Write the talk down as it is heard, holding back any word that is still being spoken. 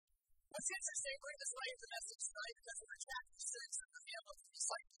It's interesting, we're in this late the message tonight because we're in chapter 6 of the handbook of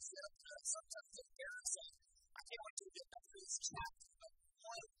discipleship. Sometimes embarrassing. I can't wait to get back to this chapter, but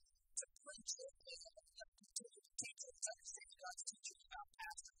one, to preach it and to teach it, to understand God's teaching about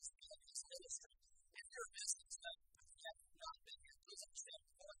pastors and his ministry. If you're a business that you have not been here, please understand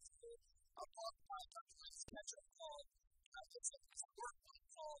we're going through a book by Dr. Lance Ketchum called, it's a workbook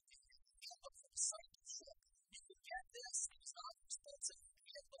called the handbook for discipleship. You can get this, it's not expensive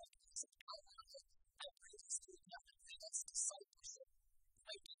handbook, it's an outline that brings to nothing that's discipleship.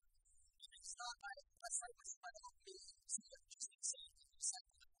 It's not my discipleship by all means, but just saying that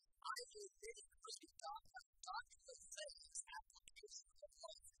discipleship. I do really pretty document things, application of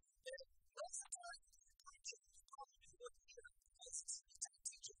life, that most of the time you're preaching, you probably wouldn't hear it because it's a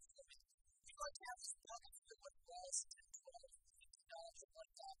teaching for me. You might have this book of what was 10, 12, $50 or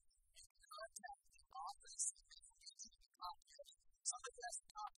like that. You can contact the office and they can get you a copy of it. Somebody has a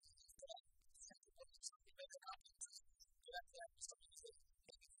copy of it, but somebody made a copy of it. You have to have somebody to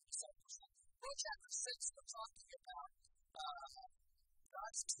maybe discipleship. Well, chapter 6, we're talking about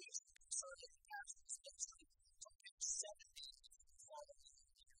God's teaching concerning pastor's ministry. So page 70, follow in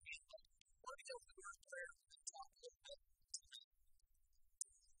your handbook. We're going to go through our prayer and talk a little bit tonight.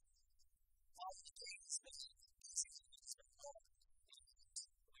 All the days that it's been long, and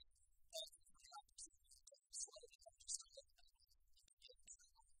we thank you for the opportunity to slowly understand and get to the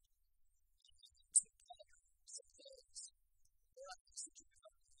Lord. And to gather some things, there are things that you can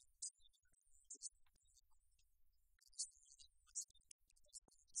learn.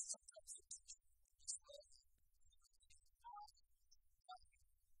 Sometimes the teacher is well.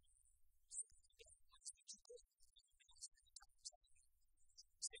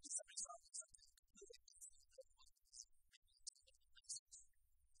 Maybe somebody's on something completely different than what was in the message.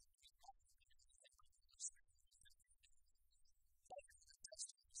 Like the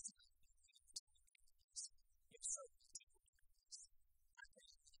testimonies tonight, it's so deeply honest. I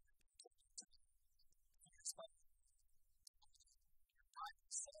think here's what your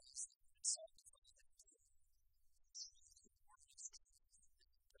Bible says in Psalm 23. The word is true,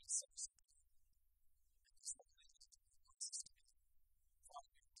 but it's so simple. And it's the way that the Lord wants us to be.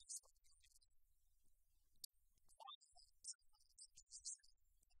 Father, we just want to be. Father, we just want to be. Jesus' name.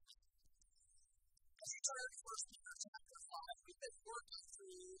 As you turn to 1 Peter chapter 5, we've been working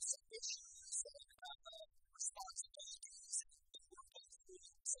through some issues and responsibilities, and working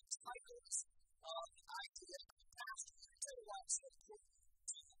through some titles of the idea of a pastor. I tell you why it's so important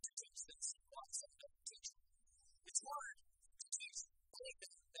to teach this and why it's so important to teach it. It's hard to teach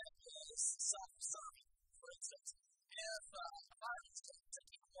anything that is self-serving. For instance, if I was to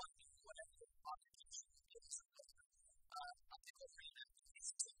take one thing, whatever the occupation is, I think I'll read that to his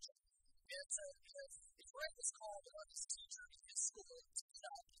teacher. If Greg was called on his teacher in his school to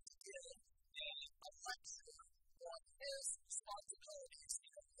give a lecture on his responsibilities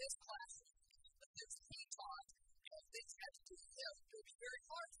in his classroom, the things he taught, and things had to do with him, it would be very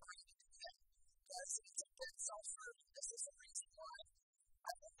hard for him to do that. Because it's a bit self-serving. This is the reason why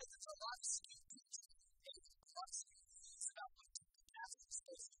I think that there's a lot of skewed teaching and a lot of skewed views about what the pastor is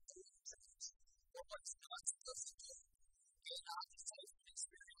supposed to do in church or what he's not supposed to do. And I'll just tell you from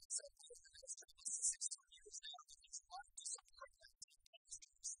experience, I've been in the ministry this is 16 years now, and there's a lot of disappointment in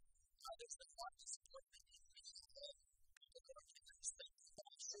ministries. There's been a lot of disappointment in me and people that are leaders that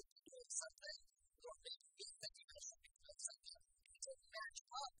I should be doing something, or maybe me thinking I should be doing something, to match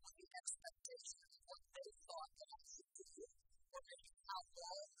up with the expectation of what they thought that I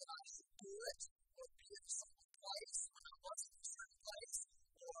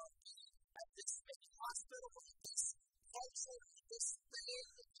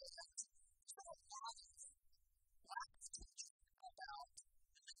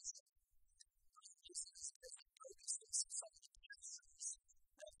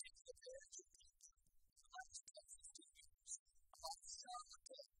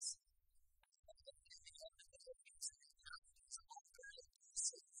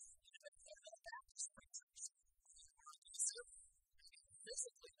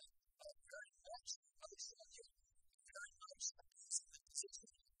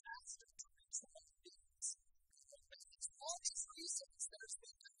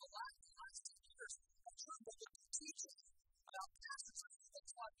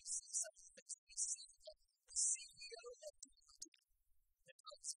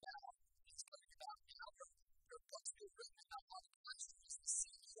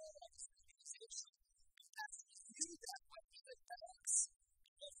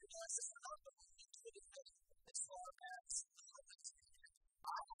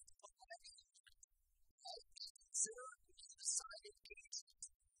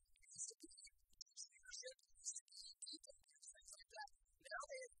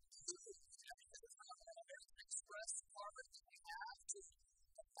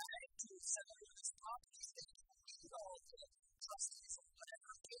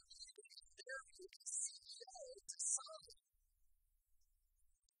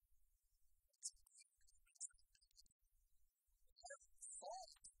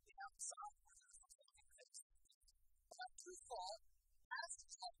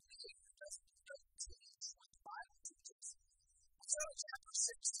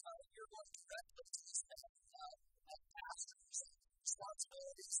you're going directly to this pastors and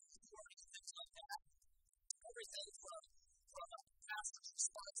responsibilities, authority, things like that. Everything from pastor's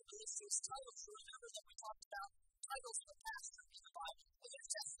responsibilities to his titles. Remember that we talked about titles of a pastor in the Bible. In the New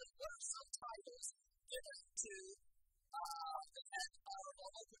Testament, what are some titles given to the head of a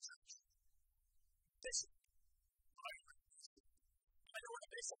local church? Bishop. I know what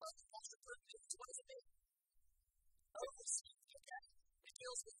a bishop of the pastor is. What does it mean? Overseer. Okay.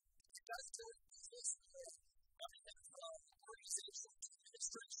 It does deal with business and everything from organization to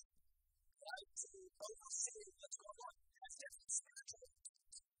administration. Right? To oversee what's going on. That's different spiritual.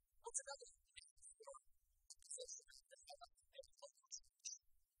 What's another name for position in a local church?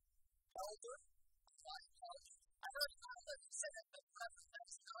 Elder. I heard you say that, but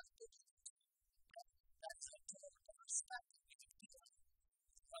that's not good. That's a total of respect that we can give.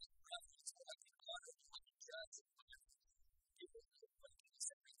 Like reverence, like an honor, like a judge, like people who are going to do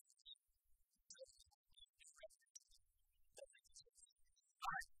everything.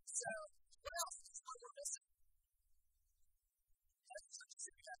 Alright, so what else is what we're missing? So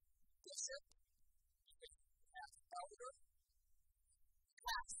we got bishop, we have elder,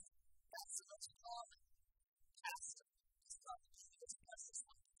 pastor. That's the most common. Pastor is probably the most precious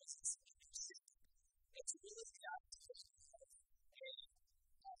one because it's leadership. It's really the idea of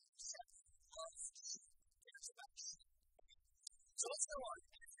a shepherd who loves sheep, cares about sheep. So let's go on.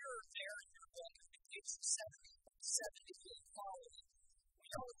 If you're there in your book, I think page 70 and following, we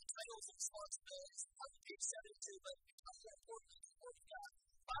know what the titles and responsibilities on page 72, but become more important before we got.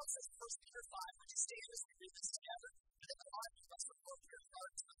 The Bible says in 1 Peter 5, would you stand as we read this together? And in the Bible, you must report your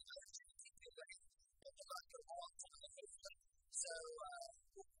hearts and the other two keep you ready. It will not go long time hopefully. So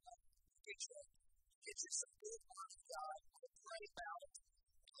get you some good word of God. We'll pray about it.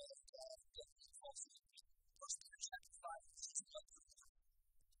 And also, 1 Peter chapter 5, verses 1 through 4.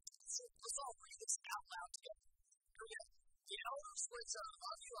 So let's all read this out loud together. Here we go. The elders which are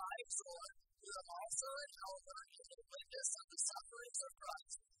among you I exhort, who have also an elder in the witness of the sufferings of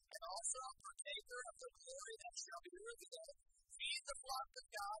Christ, and also a partaker of the glory that shall be revealed. Feed the flock of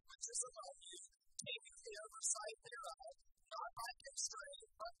God which is among you, taking the oversight thereof, not by constraint,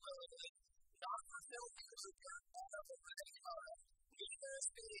 but willingly, not for filthy lucre, but of a ready heart, neither as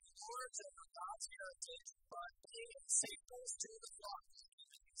being lords over God's heritage, but being examples to the flock.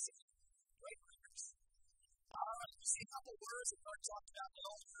 You see, great readers. You see a couple words that Mark talked about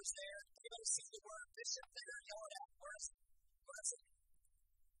elders there. You don't see the word bishop there. Yell it out. Where is it?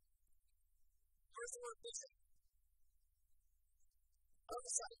 Where's the word bishop?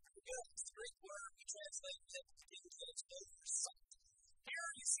 Oversight. Pretty good. It's the Greek word. We translate it into oversight. Here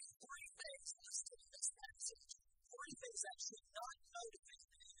you see three things listed in this passage. Three things that should not motivate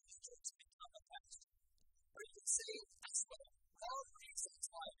an individual to become a pastor. Or you can say this way. Wrong reasons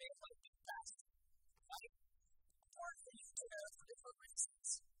why a man might be a pastor. Right? Hard for you to know for different reasons.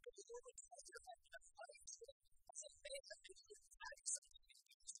 But the Lord would call your heart enough money to it. As a man that maybe you're adding something to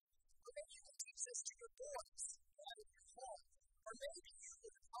you. Or maybe you can teach this to your boys right in your home. Or maybe you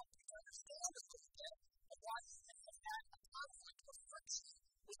would help you understand a little bit of why you may have had a conflict of friction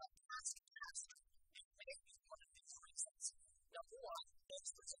with a past pastor. And maybe one of these reasons. Number one,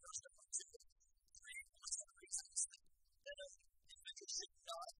 those are verse number 2. 3 listed reasons that an individual should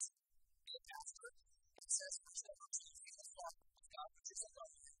not be a pastor. It says, verse number 2, feed the flock of God which is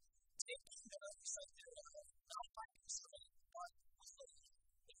among you, taking the oversight thereof, not by constraint, but willingly.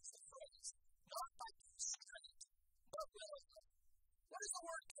 It's the phrase, not by constraint, but willingly. What does the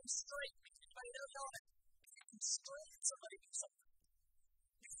word constraint mean? Anybody know it? If you constrain somebody to do something,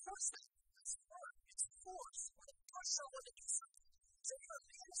 you force them. That's the word. It's force. Or to push someone to do something. So your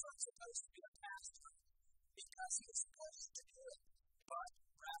man is not supposed to be a pastor because he is supposed to do it, but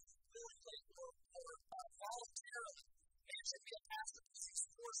rather willingly or voluntarily. Man should be a pastor because he's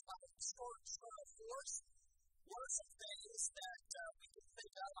forced by a strong force. What are some things that we can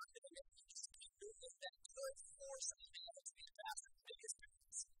think of? I'm going to make you just keep doing it that could force a man to be a pastor. Biggest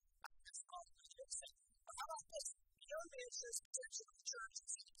difference. That's probably good thing. But how about this? Young man shows potential in the church.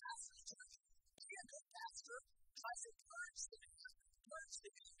 He's a pastor in the church. Be a good pastor. Tries to encourage the man. Encourage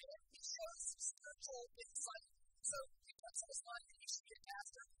the young man. He shows spiritual insight. So he puts in his mind that he should be a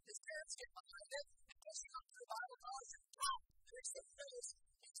pastor. His parents get behind it and push him up to the Bible knowledge and wow, there's the face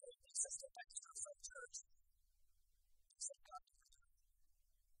into a consistent pastor of some church. So God can return.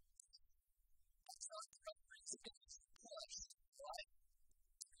 That's not the right reason that he's pushed, right?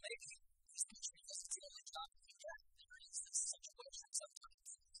 Maybe he's pushing because it's the only job he can get. There is this situation sometimes.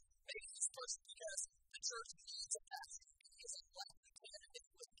 Maybe he's pushed because the church needs a pastor and he is a likely candidate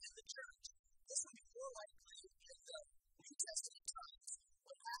within the church. This would be more likely in the New Testament times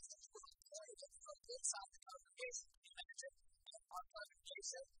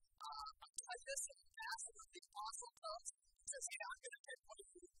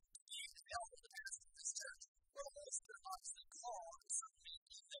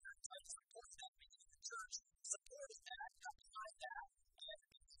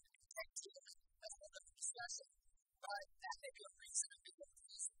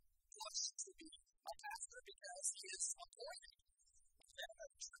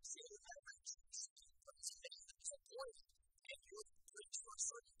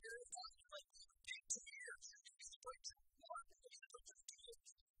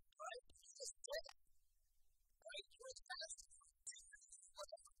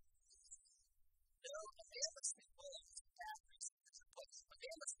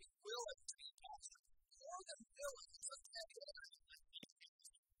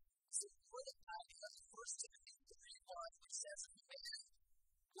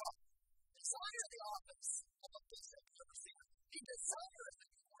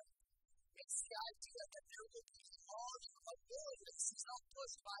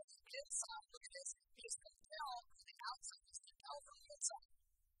by the inside. Look at this. He is compelled from the outside. He's compelled from the inside.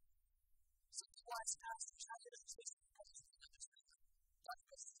 So the wise pastors, how do you know this? Dr.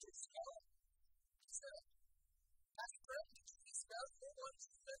 Mr. Snow, he said, Pastor Brett, did you just know you're going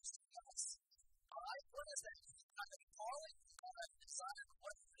to fix us? All right, what is that? I'm going to be calling you on that desire.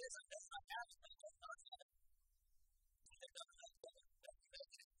 What it is, I know I have it, but I don't know yet.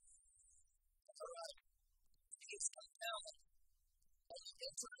 All right. He's compelled on the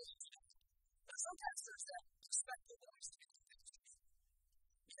inside. There's some pastors that respect the voice of the pastor.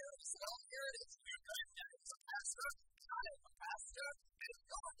 You know, so here it is. You're going to be a pastor. I am a pastor. And you're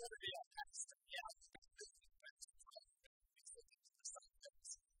going to be a pastor. Yeah.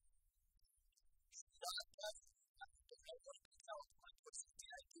 God does not give no one to tell my person the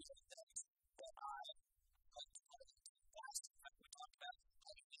idea that I like to call it pastor. Like we talked about,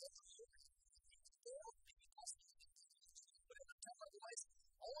 I can get over here. But in a tone of voice,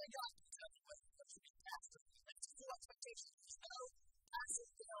 only God can tell you what it should be pastor. And it's full expectation. There's no passive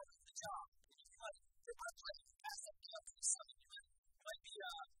down of the job. You're not playing passive down to something. You might be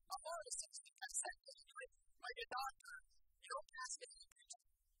a artist, you might be a doctor. You don't pass it to preaching.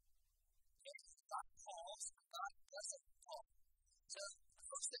 God calls, God doesn't call. So, the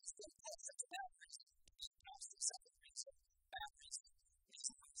first thing is that Paul says about reason. The second reason, bad reason.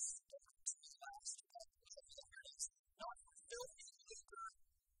 Reason is to the last. Whatever it is, not for filthy lucre,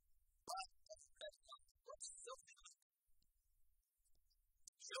 but for red money. What's filthy lucre?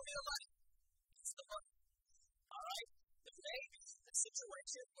 Show me the money. It's the money. All right? The maybe the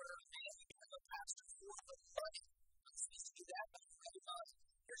situation where a man became a pastor for the money. I'm supposed to do that, but I'm ready about it.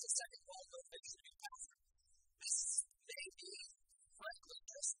 Here's a second goal motivation to be pastor. This may be, frankly,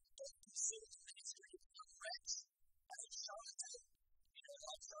 just don't pursue the ministry of rich as a charlatan. You know,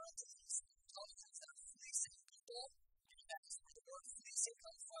 like charlatans that are fleecing people. And that's where the word fleecing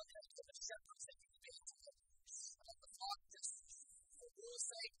comes from. And it's the shepherds that you pay to them. The flock just for rules'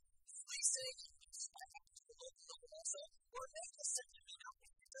 sake, fleecing, I have to do a local level also, or it may just simply be not.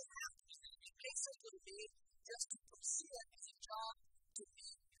 It doesn't have to be. It may simply be just to pursue it as a job to be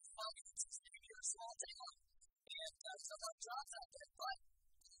finances, maybe you're a small town, and some other jobs out there, but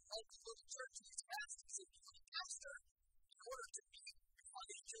like the local church needs pastors, if you want a pastor, in order to meet your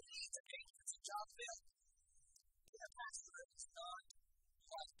financial needs, okay, if it's a job failure, a pastor is not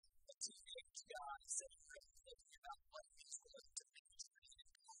like a teenage guy sitting there thinking about what he's going to ministry in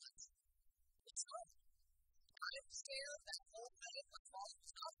college. It's not. I understand that whole thing, but Paul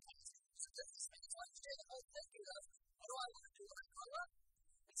was not a pastor. So this means I understand the whole thing of what do I want to do when I grow up?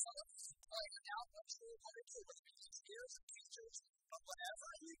 And some of us playing it out, I'm sure one or two of us being engineers and teachers, but whatever,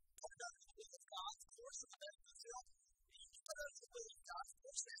 you put it under the will of God, of course, in the medical field, you put it under the will of God, of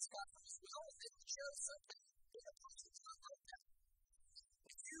course, that's God from His will, and then you share something in a place that's not like that.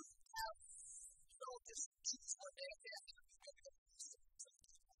 If you have, just choose one day, okay, I'm going to be able to do something.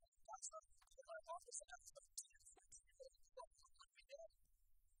 That's not in my office, and that's what I'm doing. What we do.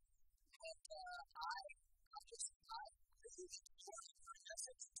 And I just really important for a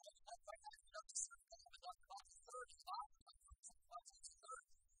message to talk about right now. You know, just sort of talk about the third and bottom,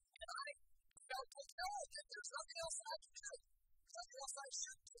 and I felt like, no, that there's nothing else I can do. There's nothing else I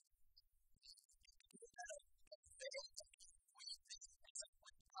should do. We went to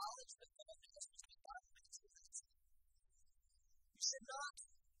college, but nothing else was being done. You should not,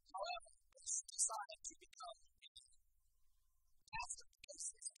 however, decide to become a pastor because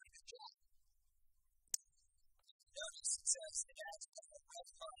it's a pretty good job. Notice it says it has a red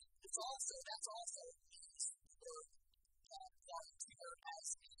line. That's also used for volunteer as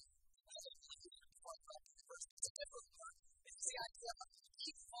a leader for the first. It's a different word. It's the idea of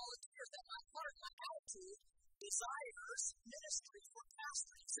being volunteer that my heart, my attitude, desires ministry for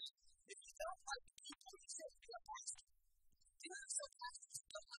pastoring. So if you don't like people, you can't be a pastor. You know, some pastors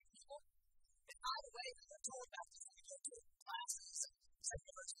don't like people. And by the way, they're told about this when you go to classes and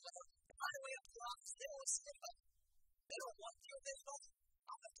seminars and whatever. By the way, up to office, they always say, they don't want you, they don't.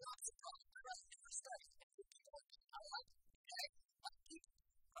 I'm the jobs of God. I rest in respect. And people I like, okay? Like people,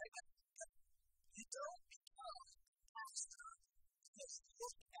 right? But you don't become a pastor because you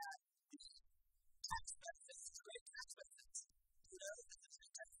look at the tax benefits, the great tax benefits. You know, the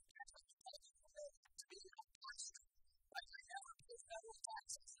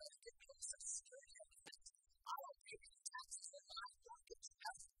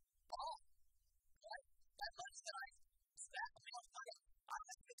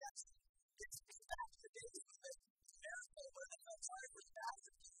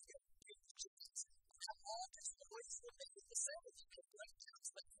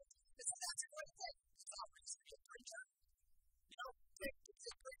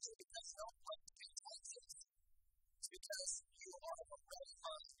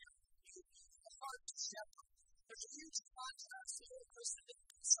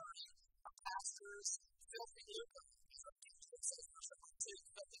filthy lucre. It says verse number 2,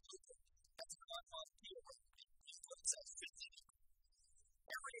 filthy lucre. That's what I'm on here. That's what it says, 15.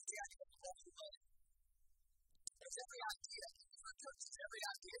 Every idea I can call you money. There's every idea for churches, every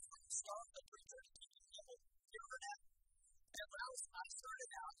idea for you to start a preacher to keep you level. You remember that? And when I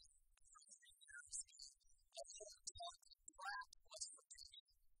started out for 3 years, I thought track was for me.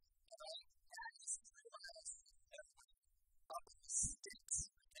 And I just realized that up in the sticks,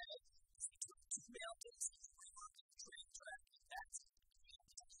 okay, between 2 mountains, we were in the train track, and that's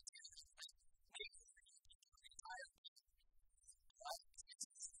making people retire.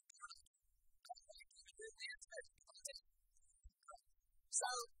 So,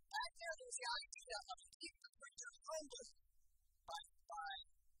 back then, there was the idea of keeping the preacher humble by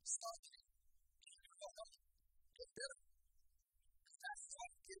starting get better. That's what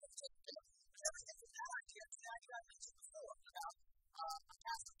people take care of. Everything from that idea to the idea I mentioned before about a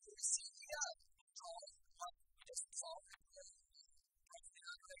pastor who is CEO, drawing just solve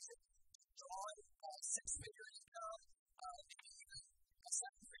drawing 6-figure income, maybe even a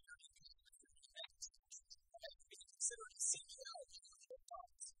 7-figure income if you're being managed. Being considered a CEO of the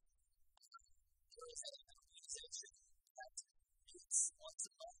times. There is an organization that meets once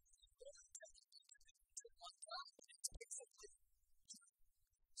a month to one time. It's basically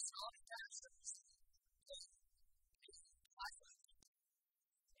strong pastors and Lighthouse.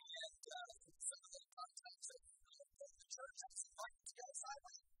 And some of the contacts of the church have some fighting to go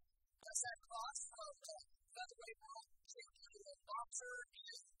sideways. I sat across from featherweight world champion and boxer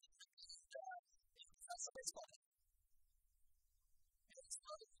and professor baseball. And it's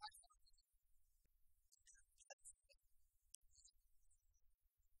not a Lighthouse.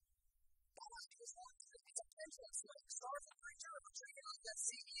 It's a pension swing. Start as a preacher, or training like a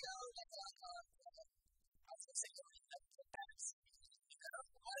CEO, like a, I was going to say, whatever.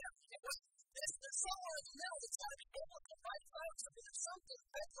 There's somewhere in the middle that's got to be biblical, right? So there's something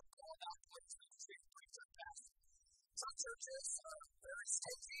biblical about what it's going to be preacher and pastor. Some churches are very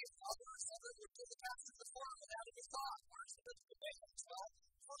stingy, and others would give the pastor the form without any thought. Where's the biblical basis? Well,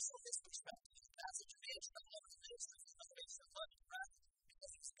 first from his perspective, the passage of age, but one of the ministers is motivation of money, right?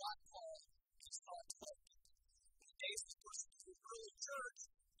 Because he's got called, he's called to hope. In the days of the persecuted early church,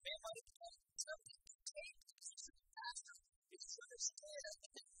 they might have been tempted to take the position of pastor because they understood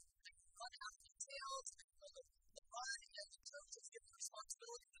that they run out of details, the money, and the church is given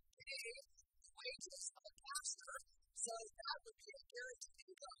responsibility to pay the wages of a pastor, so that would be a guaranteed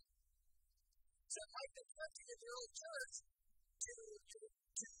income. So it might be tempting in the early church to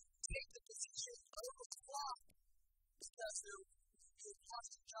take the position over the flock because they're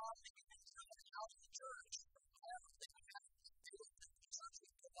lost a job, maybe they're driven out of the church, or whatever they would have to do. The church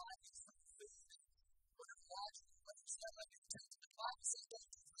would provide them some food and put them lodging, but instead of tempted the Bible says don't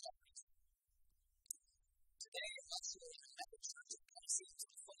do for that reason. Today, unless you're in a church that kind of seems to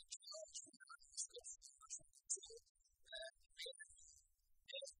be full of challenge from your scripture, verse 2, that maybe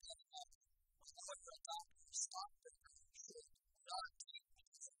is with the real doctor, stop the should not take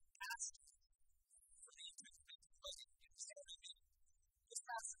as a pastor for the intimate money. You understand what I mean? This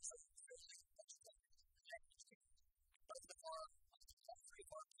pastor is fairly educated in the language here. Both of our 3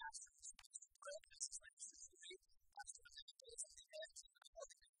 of our pastors, Pastor Greg, Mrs. Lancaster, Pastor Menendez, and the edge, and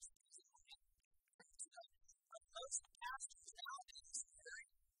other ministries in the most pastors nowadays are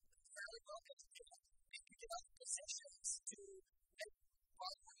fairly well educated. They can get other positions to make a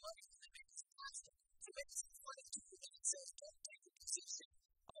lot more money than they make as a pastor. So maybe it's funny to you that it says don't take the position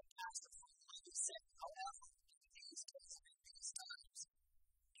of a pastor for the money you say. However, in these cases, in these times,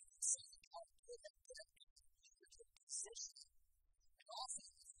 you can see how good that leadership position and also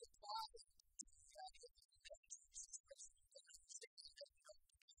the problem to the idea of the managers, especially when they understand that you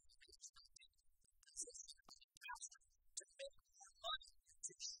don't take the position of a pastor to make more money,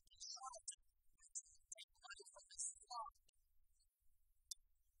 to be shot, to take money from this flock.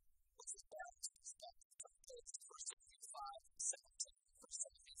 What's the balance perspective? It's verse 75, 17. Verse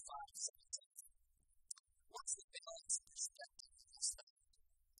 75, 17. What's the balance perspective of this thing?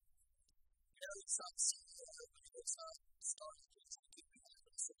 Some CEO when he was starting to keep me on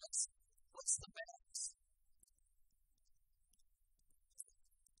this. So what's the balance?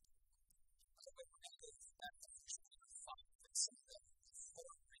 By the way, we're going to go back to verse 5 and see the 4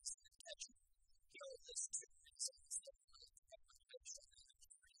 reasons of tension. He only lists 2 reasons that we might have motivation and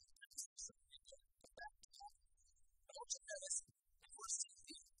the 3 reasons that we can go back to that. I want you to notice in verse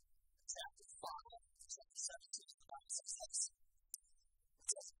 16, chapter 5, chapter 17, the Bible says this. It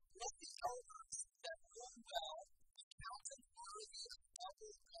says, let the elders that rule well be counted worthy of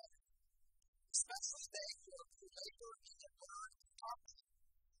double honor, especially they who labor in the word of doctrine.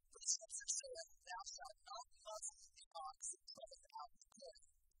 For the scripture said, thou shalt not muzzle the ox in front of the out of the court.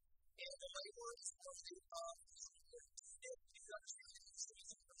 And the laborer is worthy of his reward. If you understand the history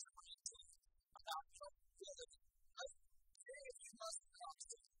of verse 22 about building a very few muzzle ox.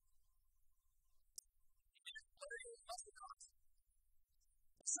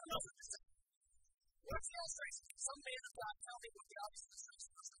 Some of it is what's the illustration? Some man of God tell me what the obvious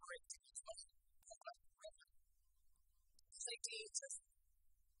illustration was. Great to explain. Say Jesus.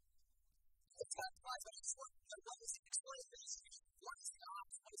 It's not quite what it's worth. But what does it explain the history? What is the ox?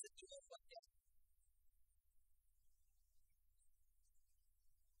 What does it do? What does it?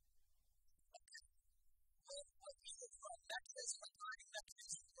 Okay. Well, what we look from mechanism, like learning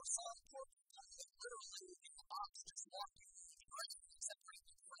mechanism, or some important thing that literally the ox just walking through the ground,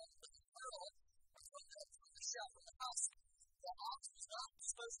 separating from the girl, or from the shell, from the house. The ox was not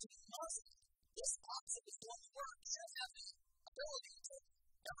supposed to be muzzled. This ox that was doing the work should have the ability to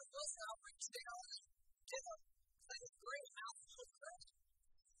never bust out, reach down, and get a great mouthful of bread.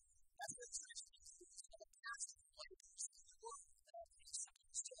 That's what it's used to use in the past of labors in the work that is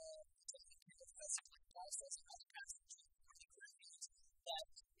supposed to take care of physically process and other passages of the Corinthians that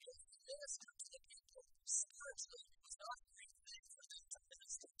if you minister to the people spiritually, it was not a great thing for them to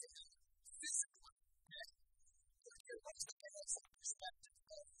minister to them physically. Okay? Here, what is the basic perspective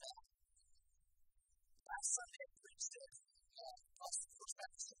of that? Last Sunday, I preached it. Plus, the first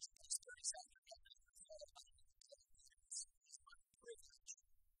Baptist Church in East 37, I got that with all of my it's my privilege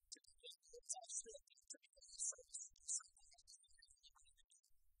to be able to actually to be able to service to something that is very important.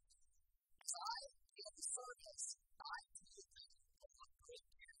 As I get the service, I feel that what great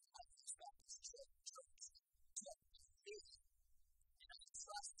gift of this Baptist Church took me, and I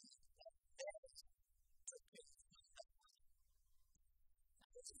trust that they took me through that way. Now,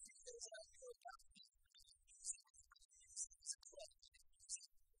 there's a few things that I know about me.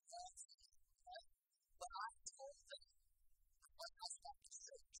 But I told them that Lighthouse Baptist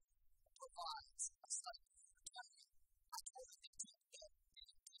Church provides a site for retirement. I told them to take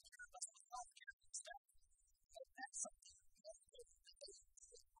care of us with health care and stuff. But that's something that they do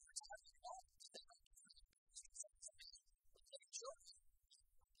for retirement at all. They don't do it for something else. But they children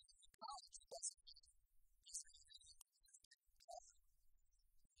in college, it doesn't mean it's anything that they cover.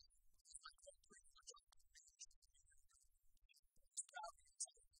 It's like a privilege of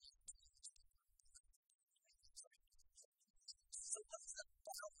so what's the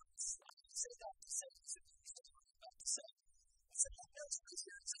balance? I can say that to say this is what I'm about to say. I said, well, there's this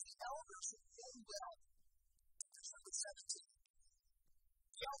here. It says the elders who rule well. Verse number 17.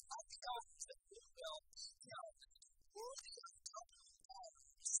 Like the elders that rule well, worthy of double honor,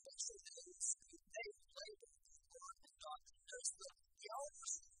 especially those who they labor for word and doctrine. There's the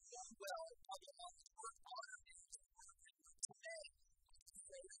elders who rule well, double honor, word honor, and the word today.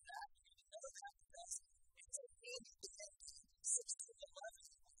 Say that, you know that because it's a hand-to-hand 6 to 11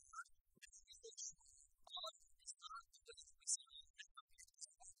 word with English honor is not because we say it's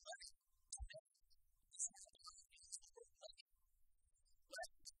more money today. It's not honor, it's more money. But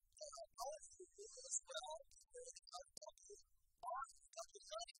honor for rule as well, really of double honor, double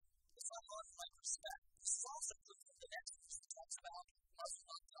money. It's not honor like respect. This is also good for the next verse that talks about muzzle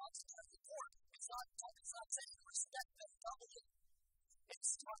not dogs and have the court. It's not saying respect them double it.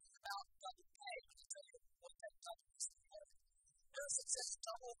 It's talking about double pay. Let me tell you what that double is for. Notice it says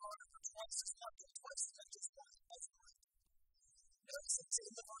double honor for twice as much or twice as much as one of one. Notice it's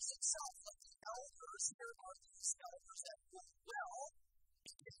in the verse itself, like the elders, there are these elders that work well,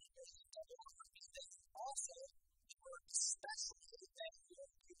 and if you really double honor, and then also the word especially that you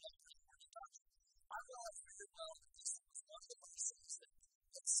don't do that in the word doctrine. I realize very well that this is one of the verses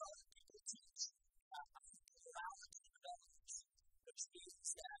that some people teach. I think plurality of elders, which means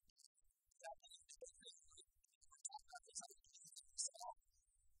that we're talking about this other things at all,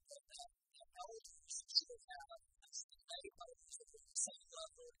 but that elders should have lay elders at the same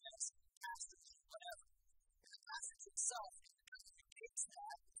level as pastors or whatever. And the passage itself negates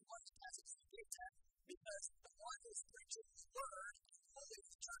that, one passage negates that, because the one who's preaching the word, only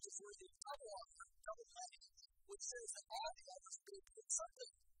the church is worthy of double honor, double money, which says that all the elders do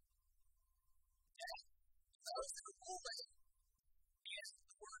something. Okay? Those who are ruling, and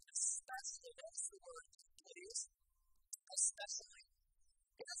the word especially, that's the word, please, especially.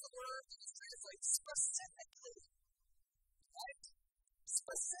 It is a word that is translated specifically, right?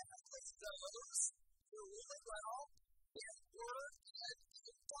 Specifically those who are ruling well in word and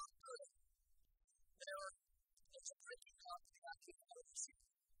in doctrine. There's a breaking up the idea of overseer.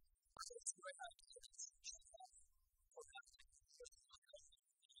 I think it's a great idea that you should have for that to be Christian life.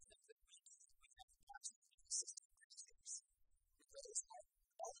 And I think that we have absolutely consistent ministers. Because our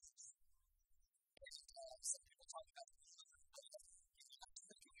elders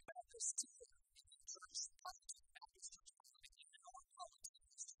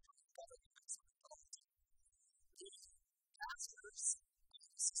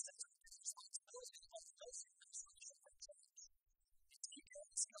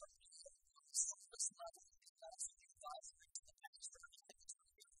it's going to be on the surface level because you guys are into the pastor and it's going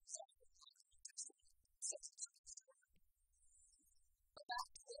to be exactly like such a story. But back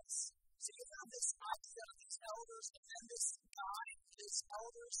to this. So you have this idea of these elders, and then this guy, these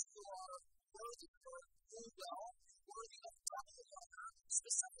elders who are worthy or do well, worthy of double honor,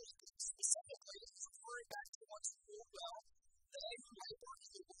 specifically referring back to ones who do well, they who labor in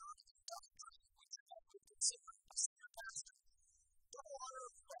the word and doctrine, which I would consider a senior pastor. Double honor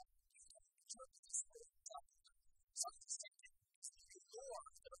of what? In terms of this word and doctrine. Some distinctive is to be more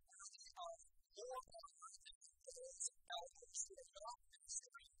that are worthy of more honor than those elders who are not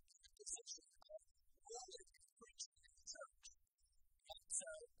ministering in the position of ruling and preaching in the church. And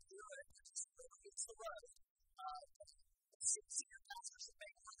so, here it's the road. Senior pastors should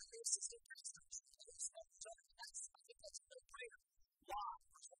make one of the assistant pastors those elders are next. I think that's a no-brainer. Why?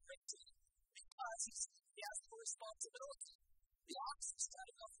 Verse 1:18. Because he has the responsibility. The ox is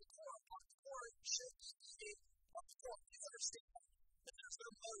treading off the corn. On the corn should be eating of the corn. You understand that there's no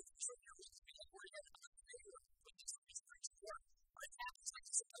motive for your reason to be like, we're going to have a neighbor when these things preach the word. But it happens like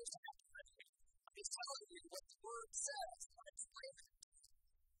it's supposed to happen right here. I'm just telling you what the word says. I'm explaining it to you.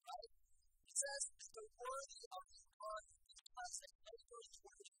 Right? It says that the worthy of the honor because they labor in the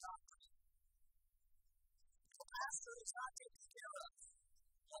word of doctrine. The pastor is not taken care of.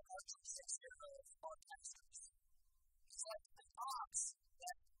 What actually takes care of our pastors? It's like an ox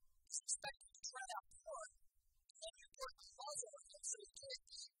that is expected to tread out corn, and then you put a muzzle on him so he can't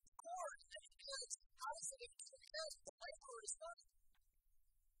eat corn, and he goes, how is it able to live? The labor is done.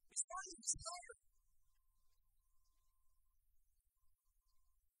 He's running his fire.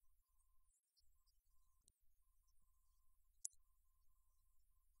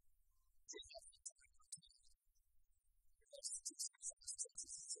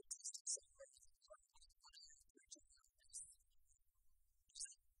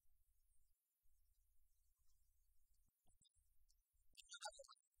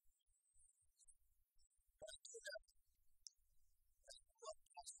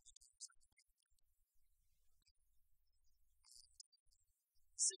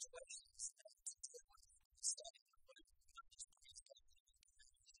 Situations that study what it is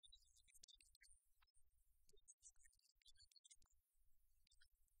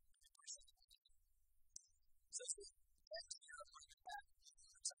so as we get to here, I'm going to get back to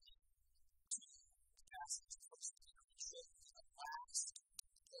something to the passage of 1 Peter. We should at last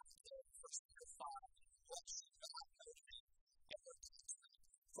get to 1 Peter 5. What should not motivate everything?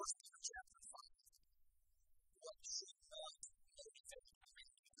 1 Peter chapter 5. What should not motivate everything?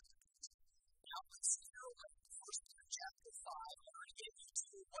 Now let's hear what 1 Peter chapter 5. I already gave you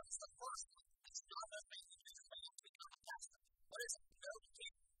two. What is the first one? It's not motivating you to become a pastor. What is it? No,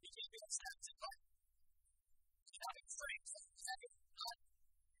 you can't be upset. Right? Having friends, second, not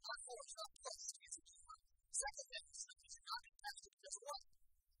more, it's not plus, it's a different. Second thing is that you're not being pastor because of what?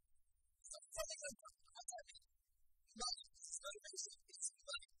 So, something like that. What's that mean? Money. It's motivation. It's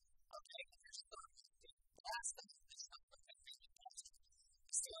money. Okay, and here's the third. The last thing is not what I think you pastor.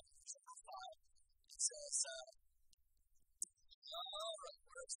 Still, verse number 5. It says, alright,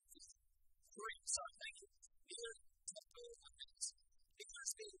 where is it? 3. Sorry, thank you. Neither temple of things. Neither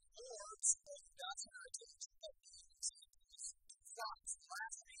being lords of God's heritage, but being examples. God's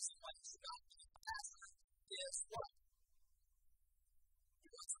last reason why you should not be a pastor is what? He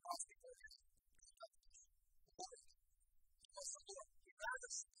wants to cross people here. Lord. He wants the Lord. He'd rather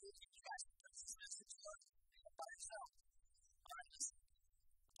speak and you guys can preach this message, Lord, than by yourself. Alright, listen.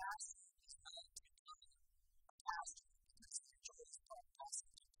 A pastor is not to become a pastor because he enjoys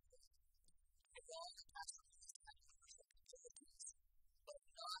passing people. And all the pastor needs to have responsibilities, but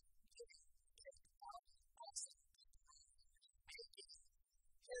not getting kicked out and passing people around and making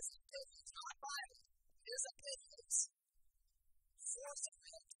his opinions, not mine, his opinions, forcing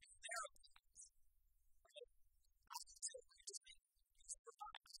them to be their opinions. Okay? I can tell you just make things for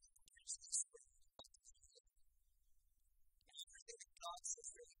my opinions, just for my opinions. And everything that God says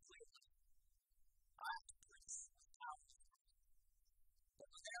really clearly, I have to preach without it. But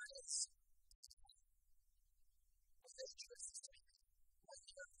when there is what they choose to make, what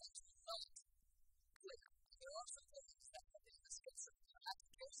they are going to fight, clear. There are some things that have been discussed,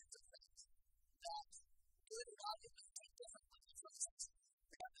 applications of things that good or not have been done differently. For instance,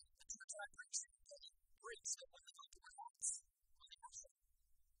 we have the church I preach that brings the women up to our house when they worship.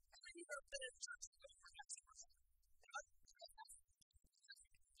 And then you've ever been in a church where you're next to worship. And I think that's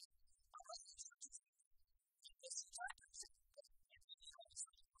I love these churches. And this is I preach it. And we need all this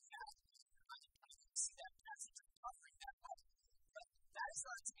stuff we have. I can see that passage of offering that up. But that is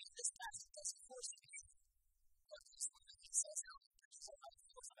not to mean this passage doesn't force you to be. But this one that he says out, there's so much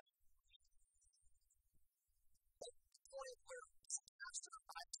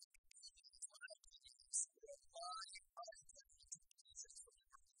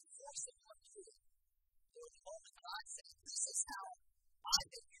I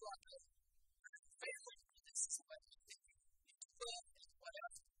think you are the family for this is what you think you need to live and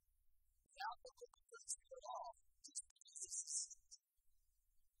whatever. Without the local principle at all, just because this is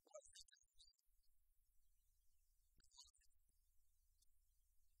what we do.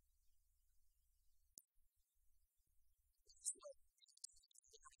 It's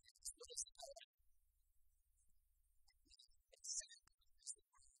what is the power. It's sin is the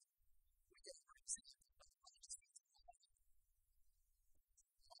word. We get for example of righteousness and love.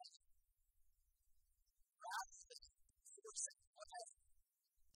 Rather than forcing whatever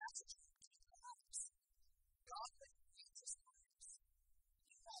passage of the lives, God makes us words.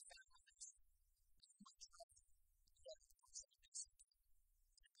 You have that life. You much better than the person who makes it.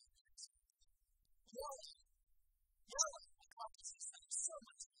 Yelling accomplishes things so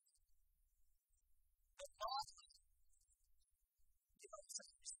much better. But godly, you know, it's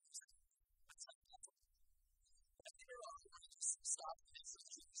like that's like nothing. And there are ways to stop things that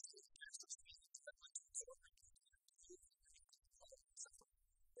you used to do. There's just means that like you sort of do but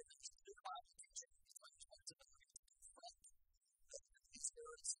there's the Bible teaching it's like you want to know you to confront that these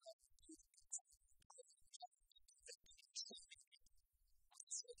words of you that you can see on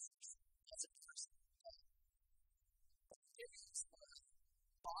the scriptures as a person. It is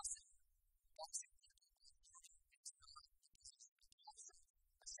bossing people it's not because it's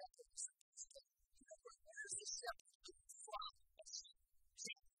a shepherd is where is the shepherd from?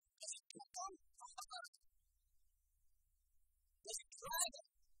 Does it come from the heart? Does it drag it?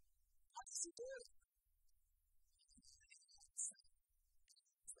 How does he do it?